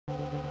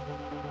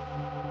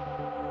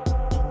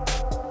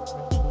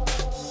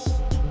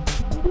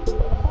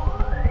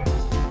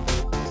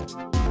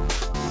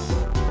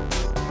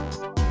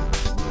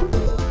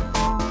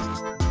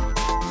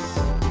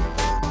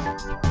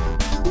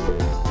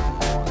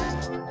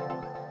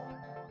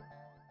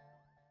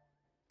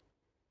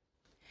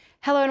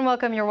Hello and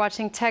welcome. You're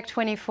watching Tech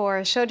 24,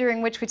 a show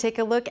during which we take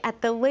a look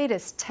at the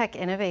latest tech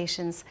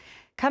innovations.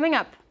 Coming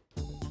up,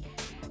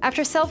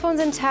 after cell phones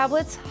and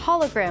tablets,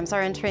 holograms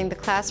are entering the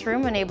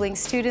classroom, enabling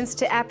students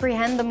to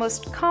apprehend the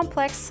most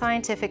complex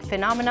scientific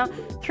phenomena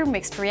through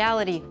mixed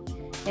reality.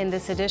 In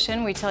this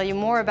edition, we tell you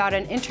more about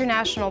an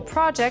international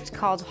project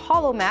called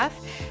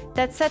Holo-Math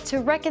that's set to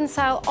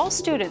reconcile all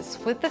students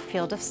with the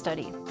field of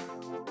study.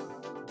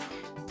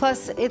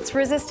 Plus, it's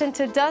resistant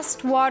to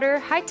dust, water,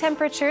 high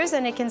temperatures,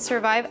 and it can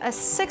survive a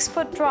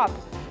 6-foot drop.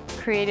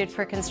 Created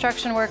for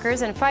construction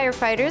workers and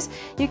firefighters,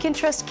 you can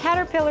trust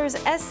Caterpillar's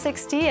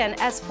S60 and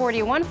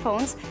S41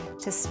 phones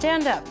to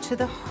stand up to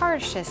the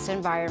harshest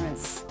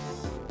environments.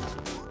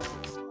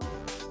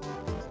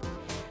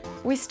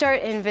 We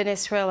start in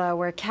Venezuela,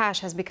 where cash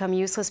has become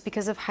useless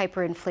because of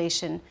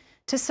hyperinflation.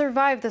 To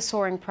survive the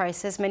soaring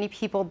prices, many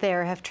people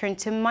there have turned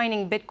to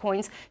mining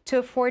bitcoins to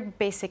afford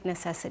basic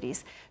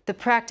necessities. The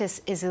practice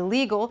is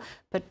illegal,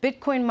 but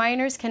Bitcoin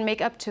miners can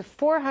make up to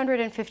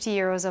 450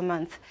 euros a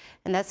month.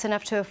 And that's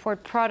enough to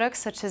afford products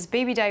such as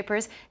baby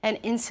diapers and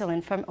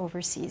insulin from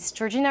overseas.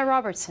 Georgina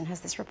Robertson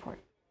has this report.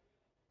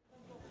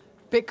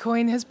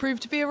 Bitcoin has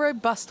proved to be a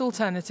robust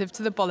alternative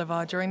to the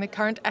bolivar during the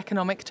current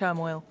economic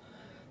turmoil.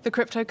 The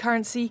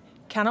cryptocurrency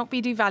cannot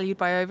be devalued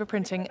by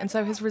overprinting and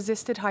so has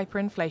resisted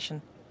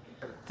hyperinflation.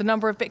 The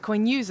number of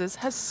Bitcoin users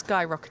has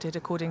skyrocketed,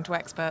 according to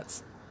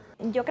experts.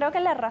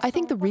 I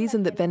think the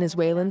reason that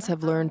Venezuelans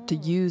have learned to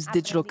use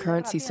digital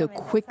currency so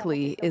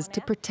quickly is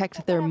to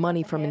protect their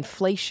money from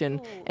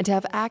inflation and to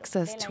have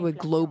access to a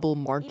global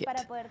market.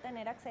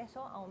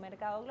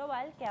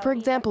 For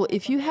example,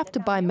 if you have to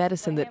buy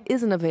medicine that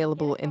isn't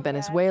available in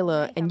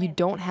Venezuela and you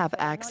don't have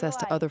access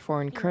to other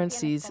foreign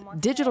currencies,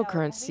 digital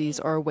currencies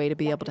are a way to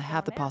be able to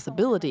have the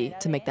possibility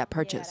to make that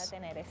purchase.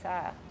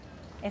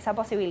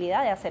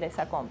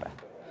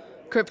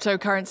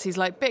 Cryptocurrencies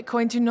like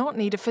Bitcoin do not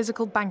need a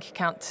physical bank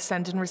account to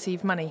send and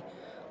receive money.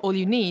 All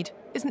you need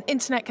is an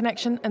internet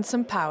connection and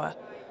some power.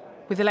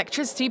 With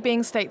electricity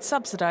being state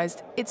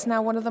subsidized, it's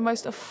now one of the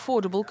most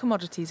affordable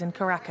commodities in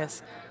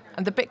Caracas,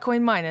 and the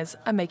Bitcoin miners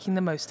are making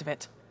the most of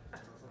it.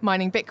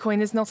 Mining Bitcoin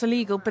is not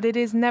illegal, but it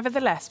is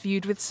nevertheless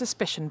viewed with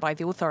suspicion by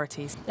the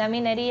authorities.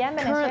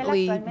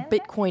 Currently,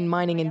 Bitcoin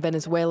mining in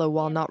Venezuela,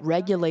 while not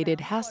regulated,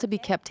 has to be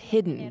kept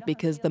hidden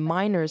because the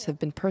miners have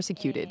been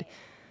persecuted.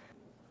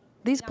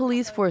 These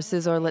police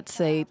forces are, let's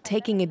say,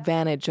 taking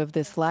advantage of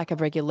this lack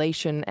of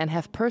regulation and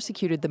have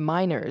persecuted the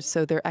miners,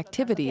 so their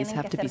activities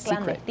have to be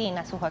secret.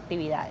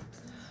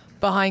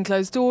 Behind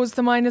closed doors,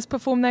 the miners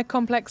perform their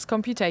complex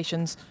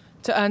computations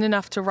to earn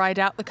enough to ride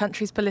out the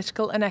country's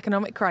political and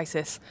economic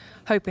crisis,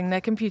 hoping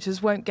their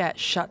computers won't get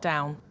shut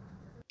down.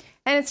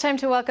 And it's time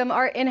to welcome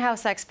our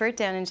in-house expert,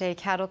 Dan and Jay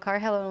Kadelkar.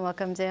 Hello and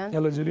welcome, Dan.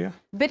 Hello, Julia.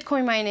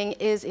 Bitcoin mining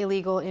is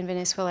illegal in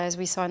Venezuela, as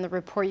we saw in the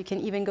report. You can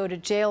even go to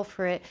jail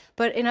for it.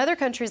 But in other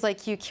countries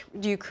like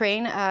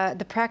Ukraine,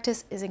 the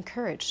practice is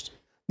encouraged.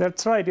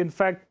 That's right. In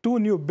fact, 2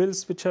 new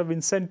bills which have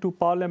been sent to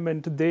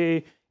Parliament,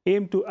 they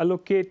aim to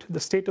allocate the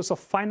status of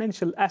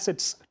financial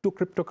assets to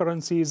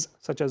cryptocurrencies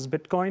such as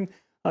Bitcoin.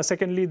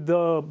 Secondly,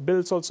 the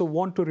bills also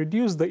want to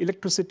reduce the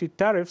electricity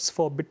tariffs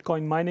for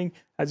Bitcoin mining.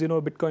 As you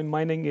know, Bitcoin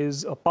mining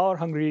is a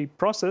power-hungry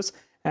process.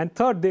 And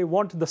third, they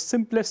want the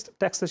simplest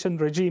taxation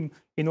regime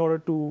in order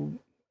to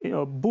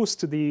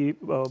boost the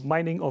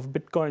mining of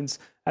Bitcoins.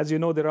 As you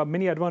know, there are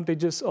many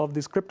advantages of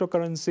these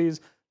cryptocurrencies.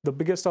 The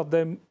biggest of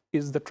them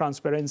is the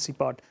transparency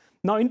part.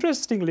 Now,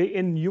 interestingly,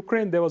 in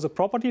Ukraine, there was a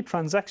property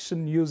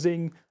transaction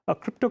using a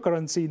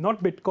cryptocurrency,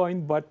 not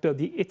Bitcoin, but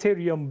the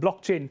Ethereum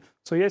blockchain.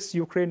 So yes,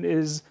 Ukraine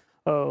is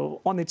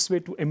on its way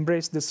to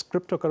embrace this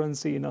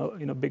cryptocurrency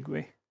in a big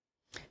way.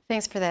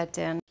 Thanks for that,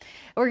 Dan.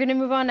 We're going to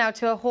move on now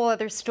to a whole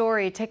other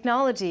story.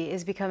 Technology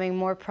is becoming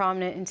more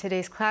prominent in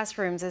today's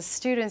classrooms as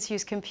students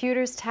use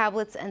computers,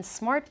 tablets, and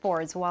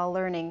smartboards while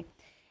learning.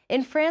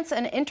 In France,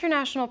 an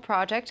international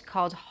project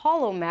called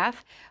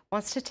Holo-Math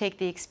wants to take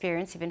the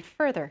experience even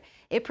further.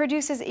 It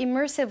produces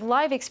immersive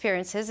live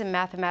experiences in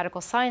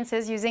mathematical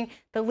sciences using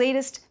the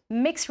latest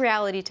mixed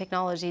reality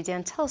technology.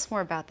 Dan, tell us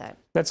more about that.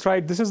 That's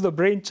right. This is the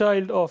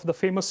brainchild of the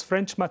famous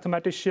French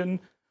mathematician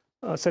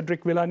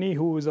Cédric Villani,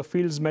 who is a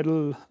Fields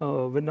Medal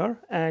winner,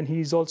 and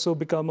he's also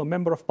become a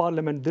member of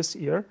parliament this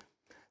year.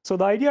 So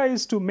the idea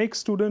is to make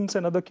students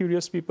and other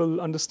curious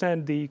people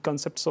understand the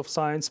concepts of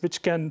science,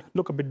 which can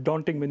look a bit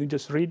daunting when you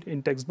just read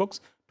in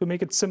textbooks, to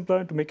make it simpler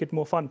and to make it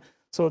more fun.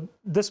 So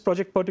this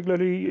project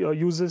particularly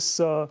uses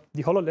the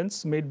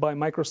HoloLens made by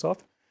Microsoft.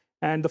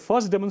 And the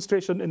first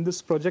demonstration in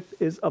this project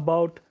is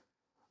about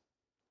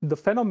the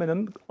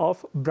phenomenon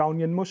of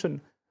Brownian motion.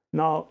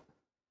 Now,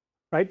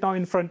 right now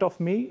in front of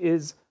me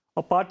is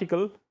a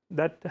particle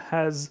that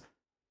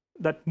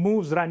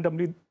moves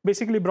randomly.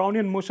 Basically,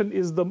 Brownian motion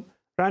is the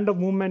random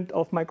movement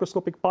of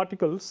microscopic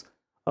particles,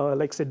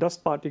 like say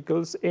dust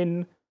particles,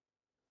 in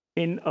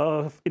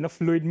a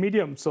fluid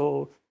medium.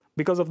 So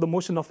because of the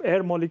motion of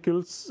air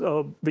molecules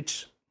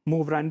which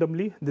move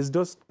randomly, these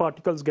dust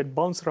particles get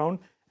bounced around,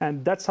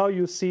 and that's how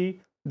you see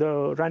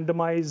the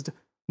randomized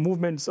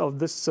movements of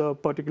this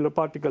particular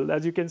particle.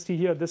 As you can see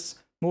here, this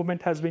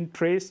movement has been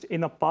traced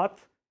in a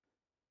path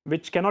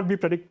which cannot be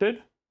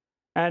predicted.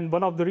 And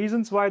one of the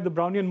reasons why the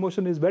Brownian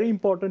motion is very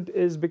important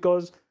is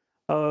because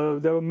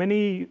there are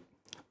many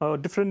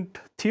different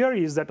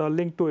theories that are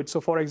linked to it.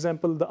 So for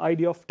example, the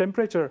idea of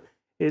temperature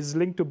is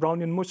linked to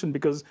Brownian motion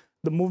because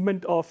the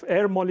movement of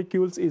air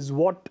molecules is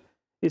what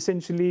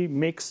essentially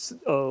makes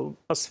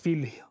us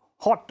feel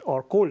hot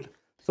or cold.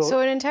 So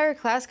an entire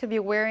class could be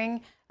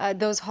wearing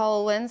those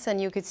HoloLens,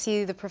 and you could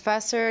see the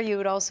professor, you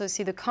would also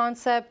see the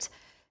concept.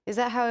 Is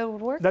that how it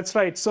would work? That's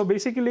right. So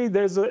basically,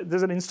 there's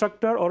an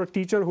instructor or a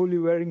teacher who will be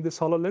wearing this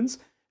HoloLens.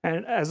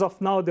 And as of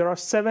now, there are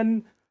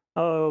 7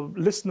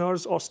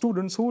 listeners or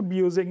students who would be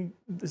using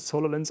this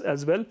HoloLens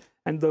as well.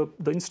 And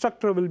the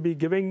instructor will be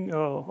giving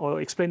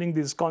or explaining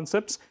these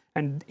concepts.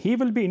 And he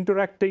will be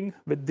interacting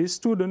with these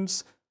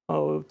students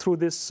through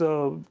this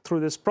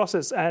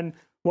process. And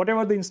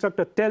whatever the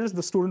instructor tells,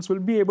 the students will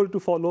be able to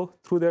follow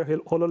through their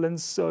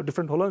HoloLens,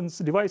 different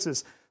HoloLens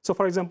devices. So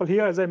for example,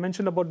 here, as I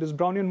mentioned about this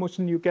Brownian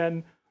motion, you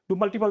can do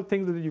multiple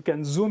things. You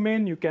can zoom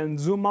in, you can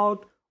zoom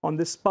out on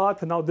this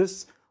path. Now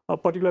this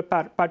particular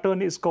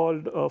pattern is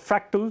called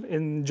fractal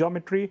in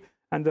geometry,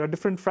 and there are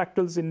different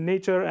fractals in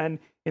nature. And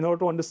in order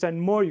to understand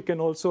more, you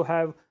can also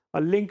have a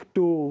link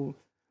to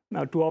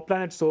our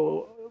planet.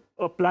 So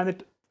a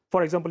planet,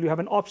 for example, you have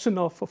an option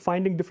of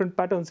finding different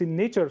patterns in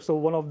nature. So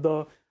one of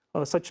the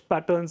such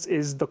patterns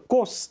is the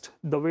coast,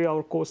 the way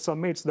our coasts are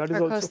made. So that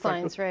is also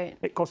coastlines, right?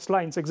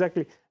 Coastlines,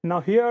 exactly. Now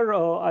here,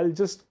 I'll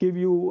just give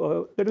you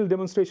a little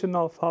demonstration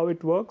of how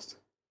it works.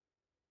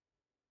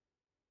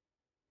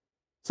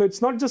 So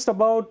it's not just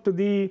about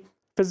the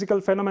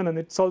physical phenomenon,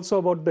 it's also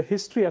about the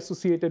history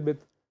associated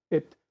with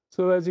it.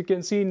 So as you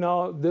can see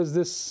now, there's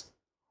this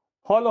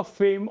Hall of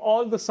Fame,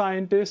 all the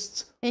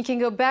scientists. You can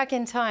go back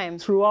in time.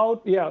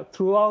 Throughout,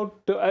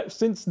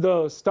 since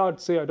the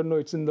start, say, I don't know,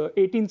 it's in the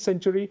 18th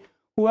century,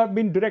 who have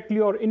been directly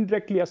or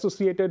indirectly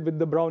associated with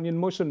the Brownian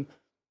motion.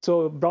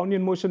 So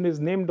Brownian motion is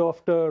named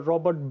after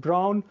Robert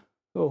Brown,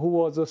 who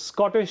was a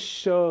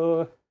Scottish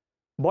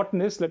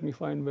botanist. Let me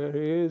find where he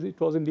is. It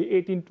was in the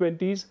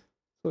 1820s.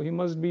 So he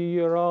must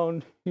be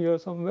around here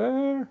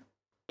somewhere.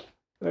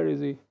 Where is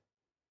he?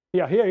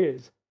 Yeah, here he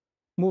is.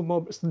 Move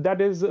more. So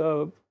that is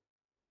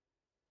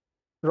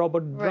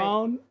Robert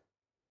Brown. Right.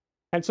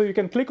 And so you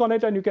can click on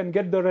it and you can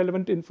get the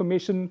relevant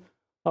information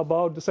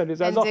about the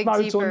scientist. As of now,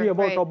 it's only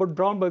about Robert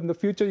Brown, but in the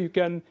future, you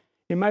can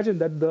imagine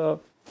that the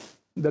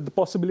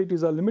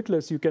possibilities are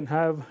limitless. You can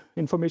have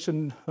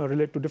information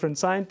related to different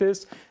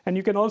scientists, and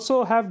you can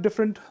also have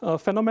different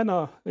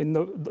phenomena in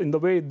the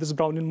way this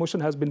Brownian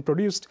motion has been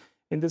produced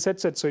in this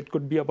headset. So it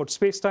could be about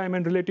space-time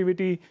and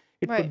relativity.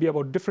 It could be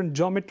about different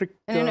geometric...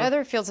 And in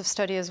other fields of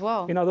study as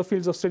well. In other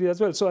fields of study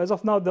as well. So as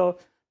of now, the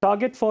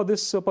target for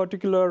this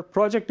particular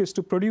project is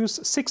to produce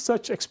 6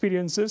 such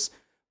experiences,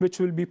 which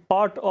will be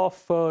part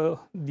of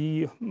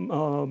the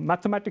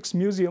Mathematics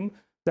Museum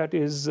that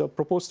is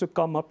proposed to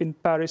come up in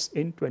Paris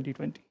in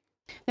 2020.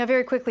 Now,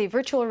 very quickly,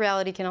 virtual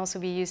reality can also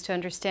be used to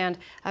understand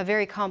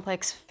very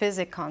complex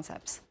physics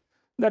concepts.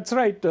 That's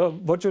right.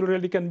 Virtual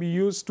reality can be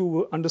used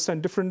to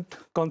understand different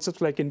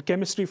concepts, like in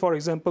chemistry, for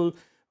example.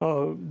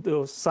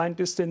 The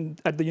scientists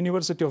at the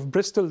University of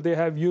Bristol, they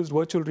have used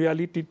virtual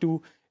reality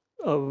to,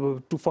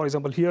 for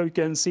example, here you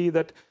can see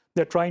that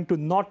they're trying to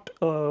not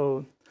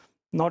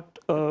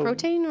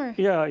protein, or?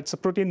 Yeah, it's a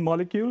protein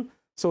molecule.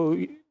 So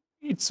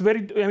it's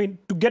very, I mean,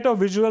 to get a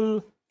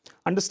visual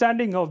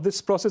understanding of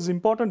this process is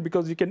important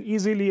because you can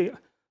easily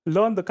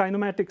learn the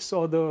kinematics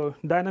or the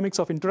dynamics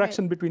of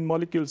interaction between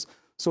molecules.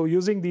 So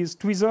using these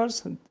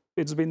tweezers,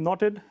 it's been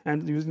knotted,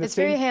 and using it's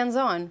very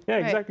hands-on. Yeah,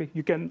 exactly.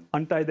 You can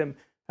untie them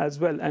as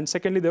well. And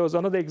secondly, there was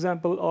another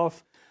example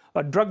of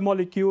a drug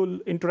molecule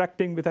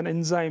interacting with an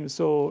enzyme.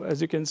 So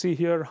as you can see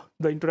here,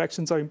 the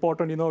interactions are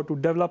important, to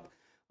develop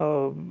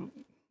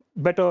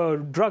better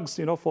drugs,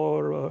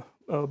 for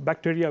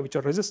bacteria which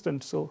are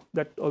resistant. So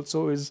that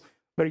also is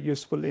very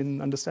useful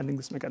in understanding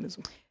this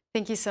mechanism.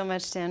 Thank you so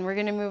much, Dan. We're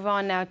going to move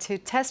on now to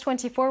test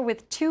 24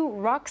 with 2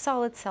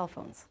 rock-solid cell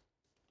phones.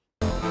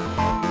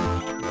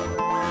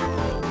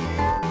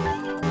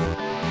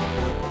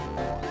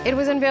 It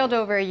was unveiled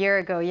over a year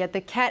ago, yet the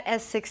Cat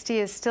S60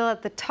 is still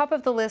at the top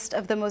of the list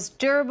of the most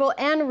durable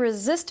and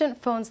resistant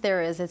phones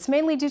there is. It's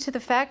mainly due to the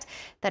fact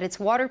that it's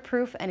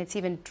waterproof and it's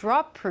even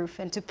drop-proof.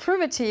 And to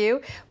prove it to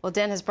you, well,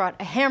 Dan has brought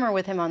a hammer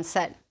with him on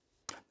set.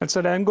 That's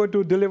right. I'm going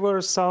to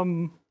deliver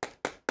some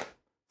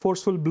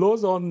forceful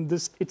blows on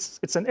this.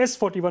 It's an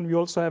S41. We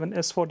also have an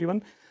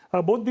S41.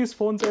 Both these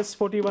phones,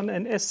 S41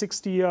 and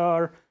S60,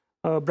 are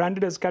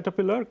branded as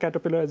Caterpillar.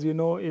 Caterpillar, as you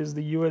know, is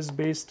the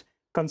US-based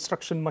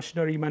construction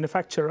machinery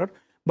manufacturer.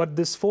 But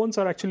these phones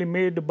are actually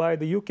made by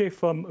the UK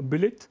firm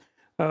Billet.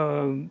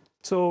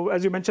 So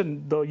as you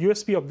mentioned, the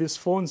USP of these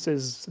phones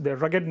is their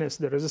ruggedness,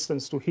 their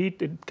resistance to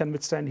heat. It can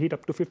withstand heat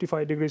up to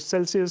 55 degrees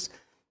Celsius.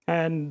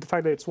 And the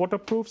fact that it's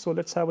waterproof. So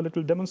let's have a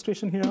little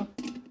demonstration here.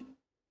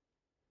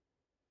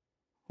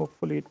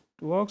 Hopefully it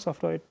works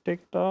after I take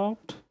it out.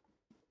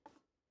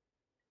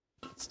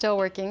 Still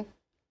working.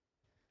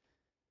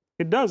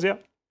 It does, yeah.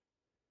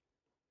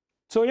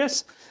 So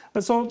yes,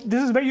 so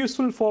this is very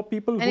useful for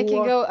people who And it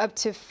can go up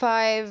to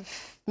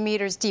 5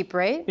 meters deep,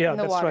 right? Yeah, in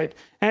the that's water. right.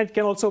 And it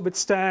can also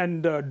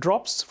withstand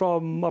drops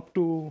from up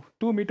to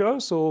 2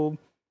 meters. So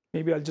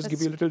maybe I'll just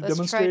give you a little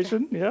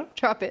demonstration. Yeah,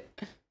 drop it.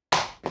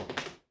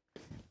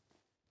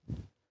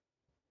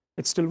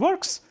 it still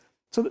works.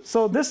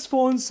 So these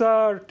phones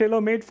are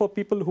tailor-made for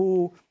people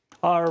who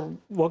are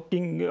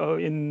working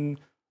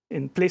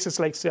in places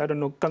like, say, I don't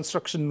know,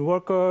 construction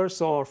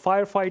workers or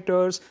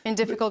firefighters. In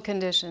difficult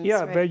conditions.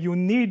 Yeah, right. where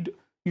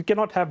you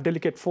cannot have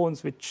delicate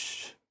phones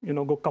which,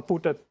 go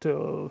kaput at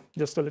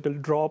just a little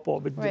drop or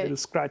with a little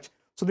scratch.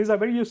 So these are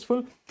very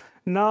useful.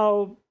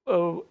 Now,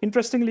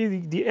 interestingly,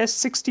 the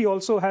S60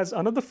 also has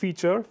another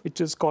feature,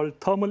 which is called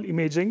thermal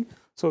imaging.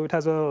 So it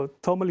has a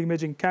thermal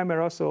imaging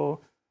camera.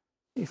 So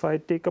if I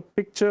take a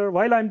picture,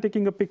 while I'm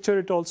taking a picture,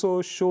 it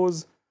also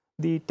shows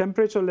the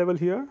temperature level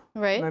here.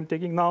 Right. I'm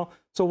taking now.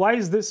 So why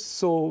is this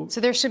so?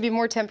 So there should be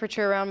more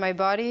temperature around my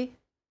body?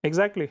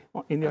 Exactly.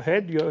 In your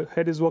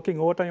head is working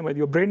overtime, and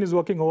your brain is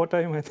working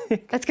overtime, I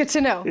think. That's good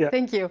to know. Yeah.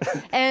 Thank you.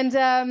 And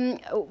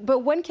but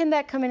when can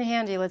that come in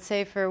handy? Let's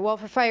say for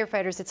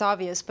firefighters, it's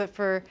obvious, but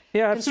for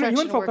absolutely.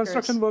 Even for workers.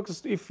 construction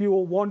workers, if you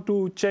want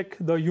to check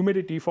the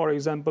humidity, for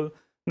example,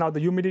 now the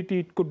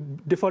humidity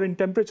could differ in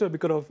temperature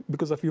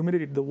because of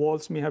humidity. The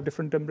walls may have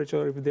different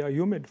temperature if they are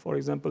humid, for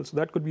example. So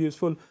that could be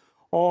useful.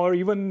 Or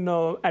even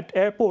at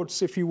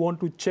airports, if you want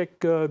to check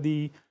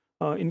the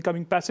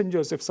incoming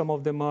passengers, if some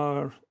of them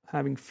are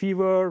having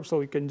fever,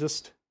 so you can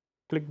just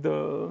click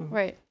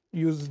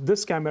use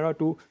this camera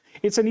to.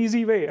 It's an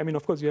easy way. I mean,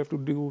 of course, you have to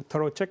do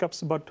thorough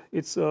checkups, but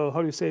it's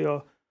how do you say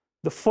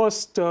the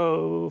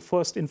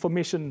first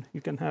information you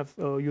can have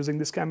using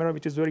this camera,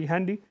 which is very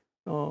handy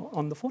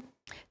on the phone.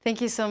 Thank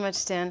you so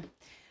much, Dan.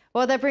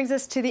 Well, that brings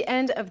us to the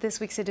end of this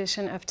week's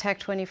edition of Tech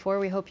 24.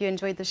 We hope you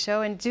enjoyed the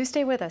show, and do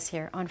stay with us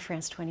here on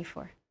France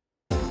 24.